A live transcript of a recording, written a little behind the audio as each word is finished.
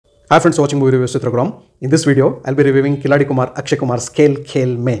Hi friends, watching movie reviews with Raghuram. In this video, I'll be reviewing AkshayKumar's KHEL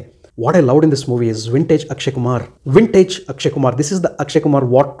KHEL Mein. What I loved in this movie is vintage AkshayKumar. Vintage AkshayKumar. This is the AkshayKumar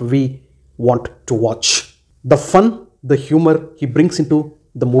what we want to watch. The fun, the humor he brings into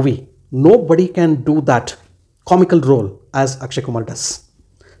the movie. Nobody can do that comical role as AkshayKumar does.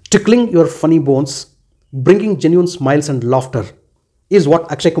 Tickling your funny bones, bringing genuine smiles and laughter is what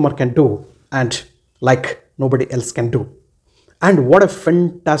AkshayKumar can do, and like nobody else can do. And what a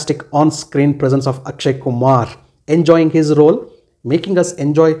fantastic on-screen presence of AkshayKumar, enjoying his role, making us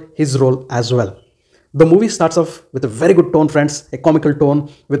enjoy his role as well. The movie starts off with a very good tone, friends, a comical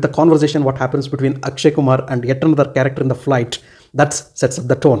tone with the conversation what happens between AkshayKumar and yet another character in the flight. That sets up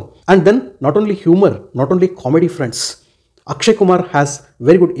the tone. And then not only humor, not only comedy, friends, AkshayKumar has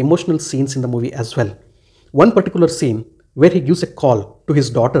very good emotional scenes in the movie as well. One particular scene where he gives a call to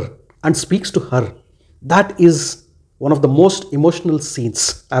his daughter and speaks to her, that is one of the most emotional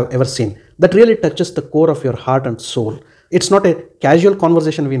scenes I've ever seen. That really touches the core of your heart and soul. It's not a casual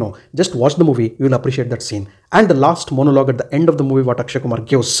conversation, we know. Just watch the movie, you will appreciate that scene. And the last monologue at the end of the movie, what AkshayKumar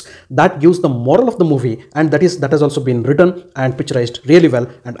gives, that gives the moral of the movie, and that has also been written and picturized really well.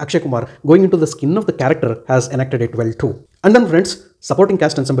 And AkshayKumar, going into the skin of the character, has enacted it well too. And then friends, supporting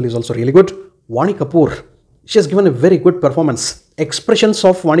cast ensemble is also really good. Vaani Kapoor, she has given a very good performance. Expressions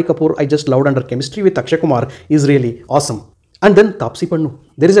of Vaani Kapoor I just loved, and her chemistry with AkshayKumar is really awesome. And then Tapsee,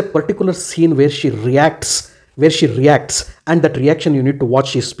 there is a particular scene where she reacts, and that reaction you need to watch.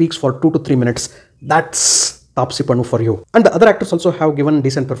 She speaks for 2 to 3 minutes. That's Tapsee for you. And the other actors also have given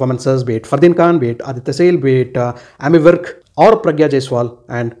decent performances, be it Fardeen Khan, be it Aditya Sale, be it Amy Virk or Pragya Jaiswal,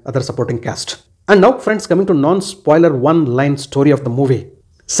 and other supporting cast. And now friends, coming to non-spoiler one-line story of the movie.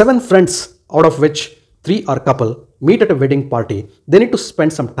 7 friends, out of which 3 are couple, meet at a wedding party. They need to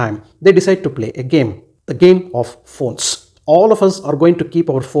spend some time. They decide to play a game, the game of phones. All of us are going to keep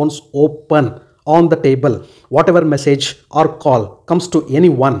our phones open on the table. Whatever message or call comes to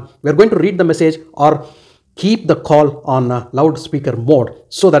anyone, we are going to read the message or keep the call on loudspeaker mode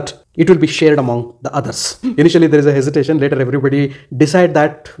so that it will be shared among the others. Initially there is a hesitation, later everybody decide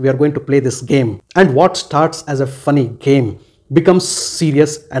that we are going to play this game. And what starts as a funny game becomes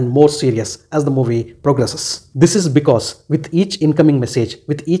serious and more serious as the movie progresses. This is because with each incoming message,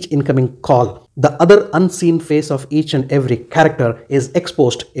 with each incoming call, the other unseen face of each and every character is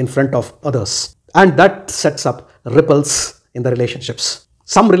exposed in front of others. And that sets up ripples in the relationships.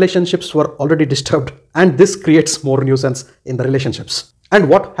 Some relationships were already disturbed, and this creates more nuisance in the relationships. And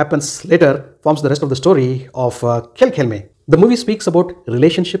what happens later forms the rest of the story of KHEL KHEL Mein. The movie speaks about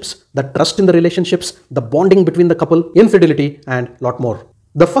relationships, the trust in the relationships, the bonding between the couple, infidelity, and a lot more.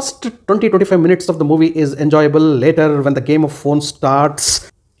 The first 20-25 minutes of the movie is enjoyable. Later, when the game of phone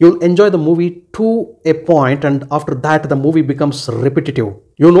starts, you'll enjoy the movie to a point, and after that, the movie becomes repetitive.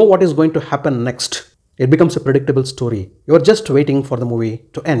 You know what is going to happen next. It becomes a predictable story. You're just waiting for the movie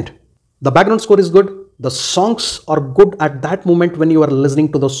to end. The background score is good. The songs are good at that moment when you are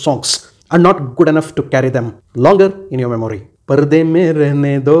listening to those songs, and not good enough to carry them longer in your memory. Parde mein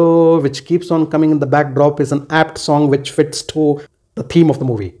rehne do, which keeps on coming in the backdrop, is an apt song which fits to the theme of the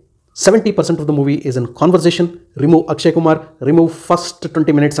movie. 70% of the movie is in conversation. Remove AkshayKumar, remove first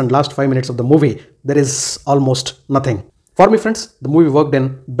 20 minutes and last 5 minutes of the movie. There is almost nothing. For me friends, the movie worked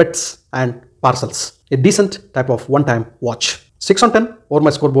in bits and parcels. A decent type of one-time watch. 6 on 10 over my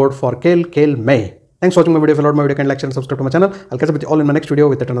scoreboard for KHEL KHEL Mein. Thanks for watching my video. If you loved my video, kindly like, share and subscribe to my channel. I'll catch up with you all in my next video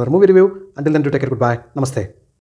with yet another movie review. Until then, do take care. Goodbye. Namaste.